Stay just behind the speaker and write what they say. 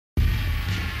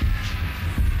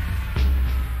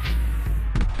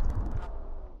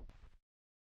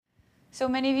So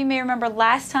many of you may remember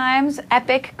last time's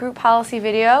epic group policy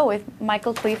video with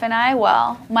Michael Cleef and I.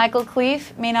 Well, Michael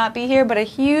Cleef may not be here, but a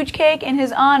huge cake in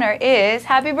his honor is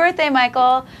happy birthday,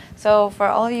 Michael. So for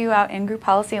all of you out in group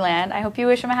policy land, I hope you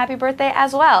wish him a happy birthday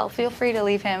as well. Feel free to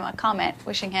leave him a comment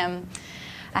wishing him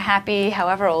a happy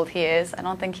however old he is. I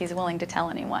don't think he's willing to tell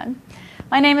anyone.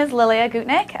 My name is Lilia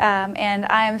Gutnick, and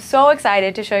I am so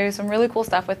excited to show you some really cool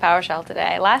stuff with PowerShell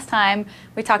today. Last time,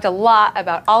 we talked a lot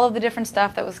about all of the different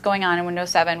stuff that was going on in Windows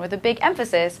 7 with a big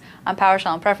emphasis on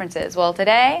PowerShell and preferences. Well,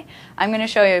 today, I'm going to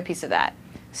show you a piece of that.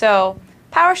 So,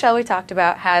 PowerShell, we talked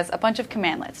about, has a bunch of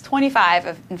commandlets,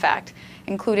 25 in fact,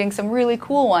 including some really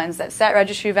cool ones that set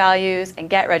registry values and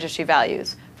get registry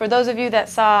values. For those of you that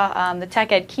saw the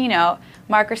TechEd keynote,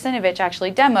 Mark Rusinovich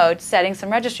actually demoed setting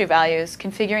some registry values,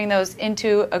 configuring those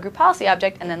into a group policy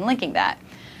object, and then linking that.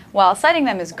 Well, setting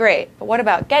them is great, but what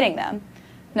about getting them?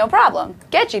 No problem.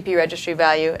 Get GP registry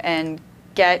value and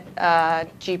get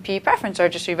GP preference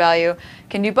registry value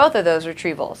can do both of those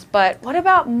retrievals. But what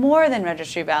about more than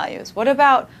registry values? What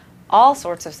about all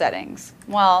sorts of settings?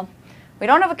 Well, we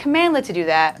don't have a commandlet to do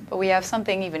that, but we have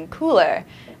something even cooler,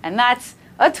 and that's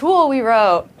a tool we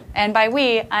wrote. And by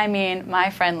we, I mean my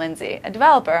friend Lindsay, a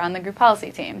developer on the group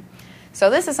policy team. So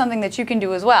this is something that you can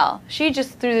do as well. She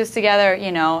just threw this together,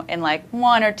 you know, in like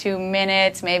 1 or 2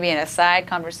 minutes, maybe in a side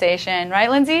conversation. Right,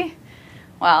 Lindsay?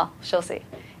 Well, she'll see.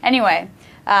 Anyway,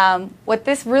 what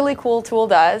this really cool tool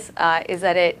does is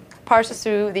that it parses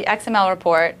through the XML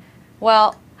report.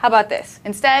 Well, how about this?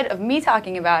 Instead of me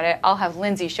talking about it, I'll have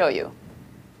Lindsay show you.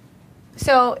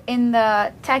 So in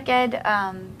the TechEd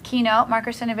keynote, Mark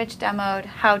Rusinovich demoed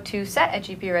how to set a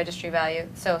GP registry value.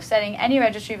 So setting any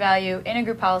registry value in a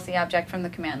group policy object from the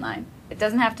command line. It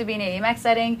doesn't have to be an ADMX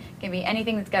setting. It can be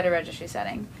anything that's got a registry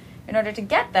setting. In order to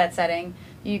get that setting,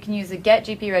 you can use the get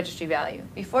GP registry value.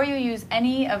 Before you use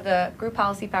any of the group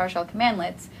policy PowerShell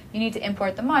commandlets, you need to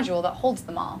import the module that holds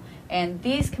them all. And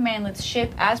these commandlets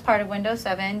ship as part of Windows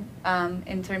 7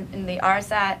 in the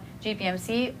RSAT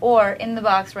GPMC or in the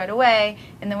box right away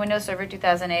in the Windows Server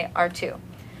 2008 R2.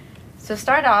 So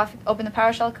start off, open the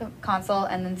PowerShell console,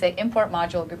 and then say import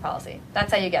module group policy.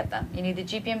 That's how you get them. You need the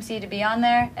GPMC to be on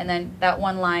there, and then that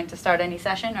one line to start any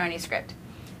session or any script.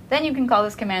 Then you can call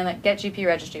this commandlet get GP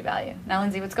registry value. Now,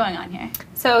 Lindsay, what's going on here?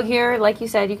 So here, like you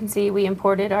said, you can see we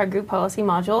imported our group policy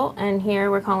module, and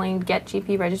here we're calling get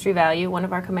GP registry value, one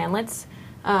of our commandlets.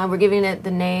 We're giving it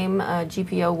the name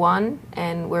GPO1,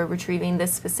 and we're retrieving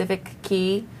this specific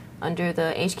key under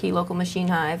the HKey local machine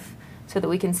hive so that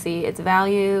we can see its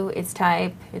value, its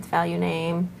type, its value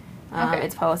name,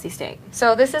 its policy state.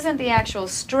 So this isn't the actual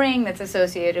string that's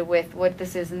associated with what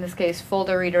this is, in this case,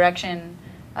 folder redirection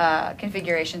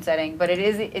configuration setting, but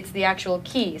it's the actual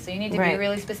key. So you need to be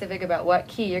really specific about what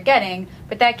key you're getting,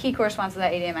 but that key corresponds to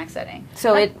that ADMX setting.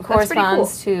 So it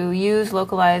corresponds to use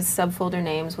localized subfolder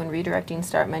names when redirecting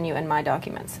Start Menu and My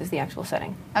Documents is the actual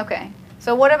setting. Okay.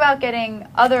 So what about getting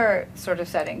other sort of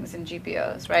settings in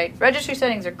GPOs, right? Registry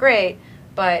settings are great,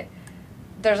 but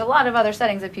there's a lot of other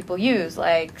settings that people use,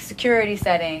 like security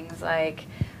settings, like,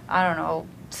 I don't know,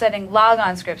 setting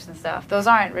logon scripts and stuff. Those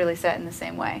aren't really set in the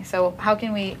same way. So how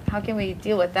can we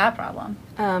deal with that problem?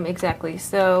 Exactly.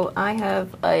 So I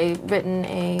have written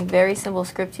a very simple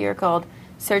script here called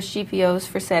search GPOs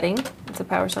for setting. It's a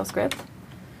PowerShell script.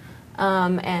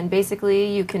 And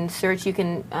basically you can search, you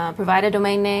can provide a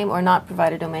domain name or not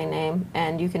provide a domain name,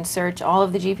 and you can search all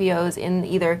of the GPOs in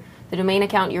either the domain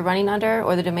account you're running under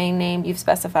or the domain name you've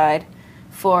specified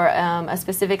for a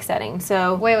specific setting.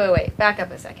 So wait, back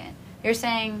up a second. You're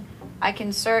saying I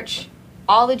can search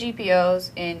all the GPOs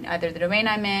in either the domain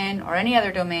I'm in or any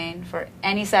other domain for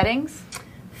any settings?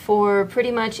 For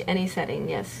pretty much any setting,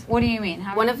 yes. What do you mean?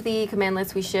 One of the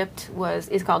commandlets we shipped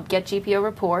is called get GPO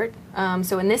report.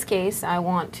 So in this case, I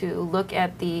want to look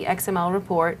at the XML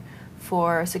report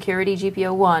for security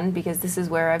GPO1 because this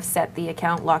is where I've set the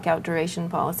account lockout duration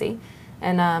policy.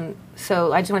 And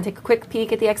so I just want to take a quick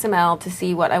peek at the XML to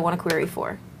see what I want to query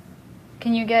for.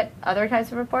 Can you get other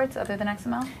types of reports other than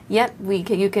XML? Yep,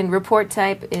 you can report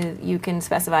type, you can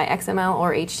specify XML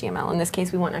or HTML. In this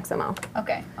case, we want XML.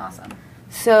 Okay, awesome.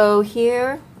 So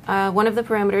here, one of the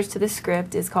parameters to this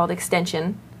script is called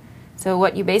extension. So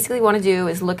what you basically want to do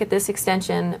is look at this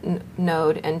extension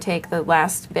node and take the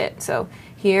last bit. So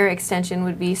here, extension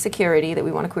would be security that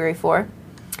we want to query for.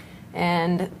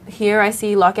 And here I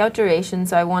see lockout duration,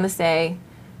 so I want to say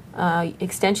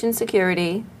extension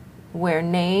security, where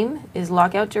name is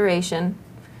lockout duration,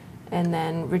 and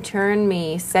then return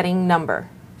me setting number.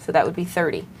 So that would be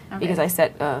 30, because I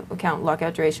set account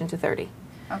lockout duration to 30.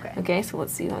 Okay, so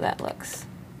let's see how that looks.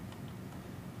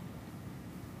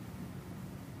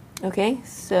 Okay,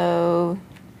 so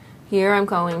here I'm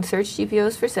calling search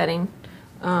GPOs for setting.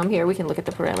 Here we can look at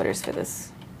the parameters for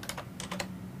this.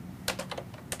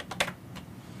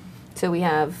 So we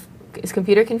have, is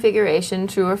computer configuration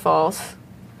true or false?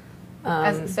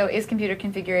 So is computer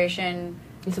configuration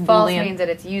It's a false Boolean. means that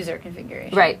it's user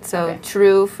configuration. Right, so Okay.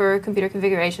 true for computer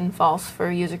configuration, false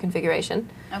for user configuration.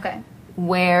 Okay.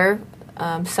 Where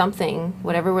something,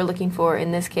 whatever we're looking for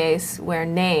in this case, where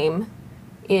name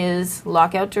is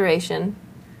lockout duration,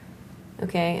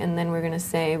 okay, and then we're going to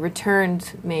say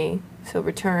returned me, so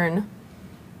return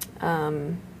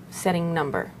setting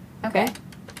number. Okay.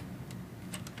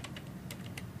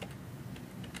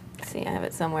 Let's see, I have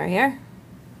it somewhere here.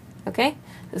 Okay,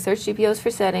 the search GPOs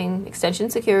for setting, extension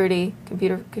security,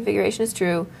 computer configuration is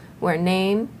true, where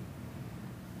name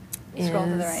is, Scroll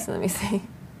to the right. let me see,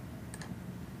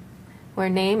 where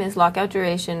name is lockout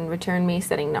duration, return me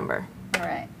setting number. All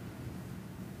right.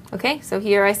 Okay, so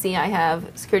here I see I have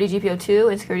security GPO 2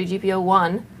 and security GPO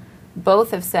 1.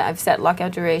 Both have set, I've set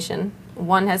lockout duration.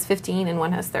 One has 15 and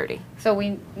one has 30. So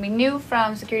we knew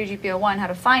from security GPO 1 how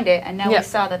to find it, and now Yep. we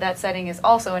saw that that setting is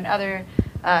also in other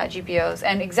GPOs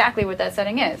and exactly what that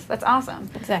setting is. That's awesome.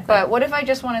 Exactly. But what if I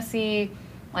just want to see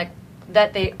like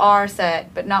that they are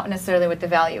set, but not necessarily what the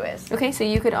value is? Okay, so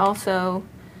you could also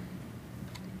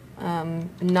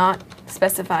not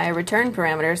specify a return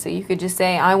parameter, so you could just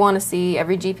say, I want to see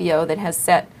every GPO that has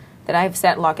set, that I've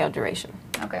set lockout duration.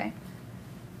 Okay.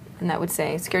 And that would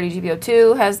say security GPO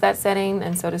 2 has that setting,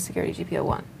 and so does security GPO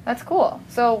 1. That's cool.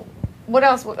 So what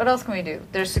else can we do?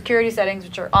 There's security settings,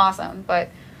 which are awesome, but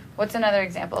what's another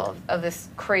example of this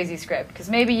crazy script? Because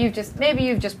maybe you've just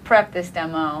prepped this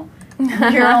demo.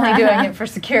 You're only doing it for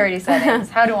security settings.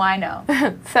 How do I know?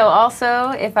 So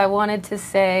also, if I wanted to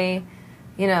say,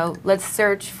 you know, let's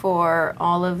search for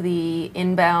all of the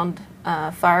inbound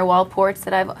firewall ports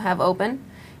that I have open.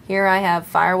 Here I have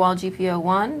firewall GPO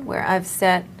 1, where I've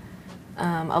set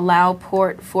allow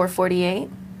port 448.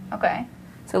 Okay.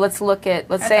 So let's look at,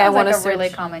 let's That say I sounds want to like a search. really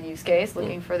common use case,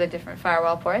 looking for the different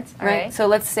firewall ports. All right. So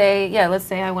let's say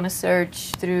I want to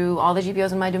search through all the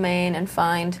GPOs in my domain and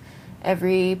find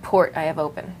every port I have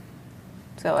open.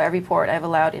 So every port I've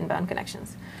allowed inbound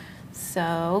connections.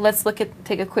 So let's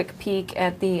take a quick peek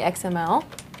at the XML.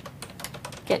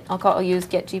 I'll use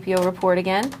get GPO report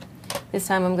again. This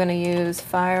time I'm going to use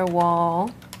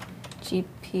firewall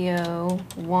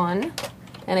GPO 1.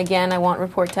 And again, I want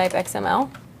report type XML.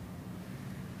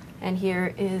 And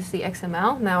here is the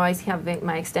XML. Now I have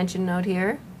my extension node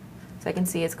here. So I can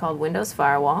see it's called Windows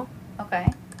Firewall. Okay.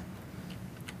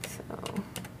 So,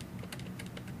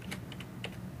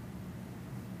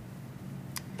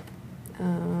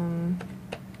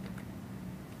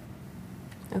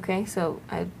 okay, so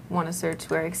I want to search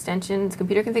where extensions,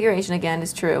 computer configuration again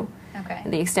is true. Okay.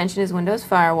 And the extension is Windows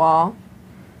Firewall,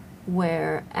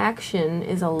 where action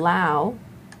is allow.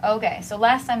 Okay. So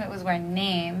last time it was where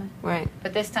name, Right.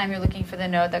 but this time you're looking for the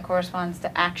node that corresponds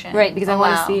to action. Right, because I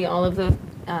want allow. to see all of the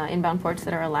inbound ports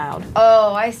that are allowed.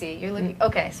 Oh, I see. You're looking.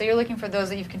 Okay, so you're looking for those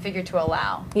that you've configured to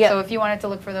allow. Yep. So if you wanted to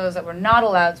look for those that were not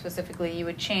allowed specifically, you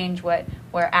would change where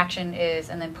action is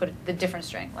and then put the different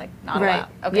string, like not Right. allowed.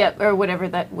 Okay. Yep, or whatever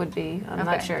that would be. I'm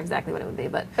not Okay. sure exactly what it would be,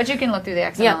 but But you can look through the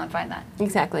XML Yep. and find that.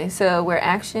 exactly. So where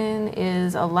action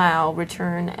is allow,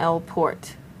 return L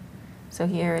port. So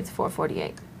here it's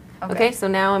 448. Okay, so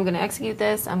now I'm going to execute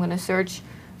this. I'm going to search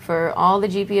for all the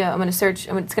GPO. I'm going to search.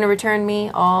 It's going to return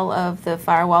me all of the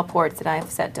firewall ports that I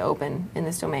have set to open in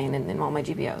this domain and in all my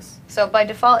GPOs. So by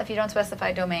default, if you don't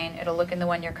specify domain, it'll look in the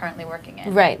one you're currently working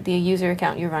in. Right, the user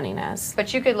account you're running as.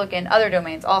 But you could look in other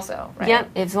domains also, right? Yep,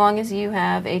 as long as you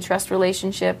have a trust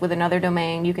relationship with another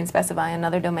domain, you can specify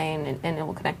another domain and it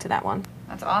will connect to that one.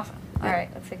 That's awesome. All Yep. right,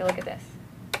 let's take a look at this.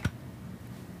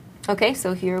 Okay,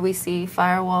 so here we see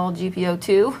firewall GPO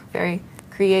 2, very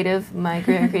creative, my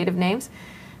creative names,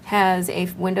 has a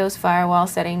Windows firewall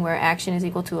setting where action is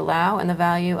equal to allow and the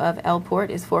value of L port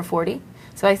is 440.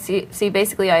 So I see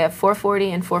basically I have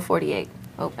 440 and 448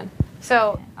 open.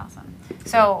 So awesome.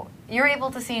 So you're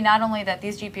able to see not only that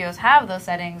these GPOs have those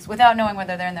settings without knowing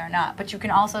whether they're in there or not, but you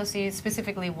can also see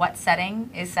specifically what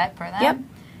setting is set per them. Yep.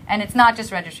 And it's not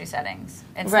just registry settings.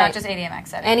 It's Right. not just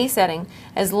ADMX settings. Any setting,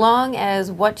 as long as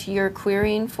what you're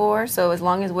querying for, so as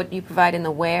long as what you provide in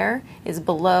the where is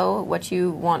below what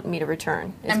you want me to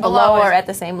return. It's And below below or is- at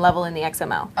the same level in the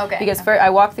XML. Okay, Because okay. I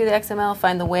walk through the XML,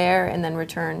 find the where, and then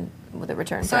return with a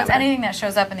return So it's parameter. anything that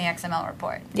shows up in the XML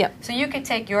report. Yep. So you could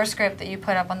take your script that you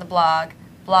put up on the blog,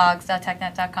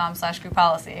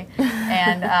 blogs.technet.com/grouppolicy,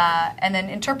 and then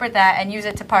interpret that and use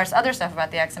it to parse other stuff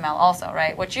about the XML also,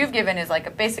 right? What you've given is like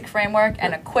a basic framework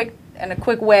and a quick and a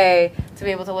quick way to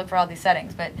be able to look for all these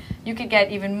settings. But you could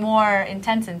get even more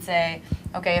intense and say,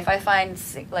 okay, if I find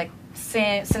like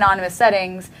synonymous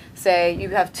settings, say you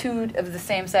have 2 of the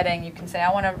same setting, you can say,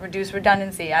 I want to reduce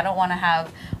redundancy. I don't want to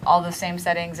have all the same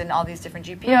settings in all these different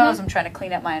GPOs. I'm trying to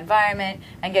clean up my environment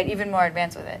and get even more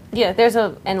advanced with it. Yeah, there's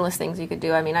endless things you could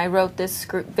do. I mean, I wrote this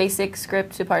basic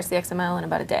script to parse the XML in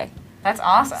about a day. That's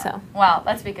awesome. So. Wow,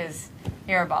 that's because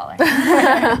you're a baller.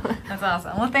 That's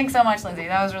awesome. Well, thanks so much, Lindsay.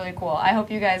 That was really cool. I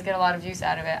hope you guys get a lot of use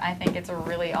out of it. I think it's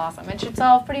really awesome. It should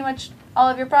solve pretty much all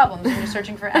of your problems when you're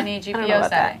searching for any GPO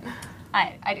setting.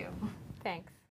 I do.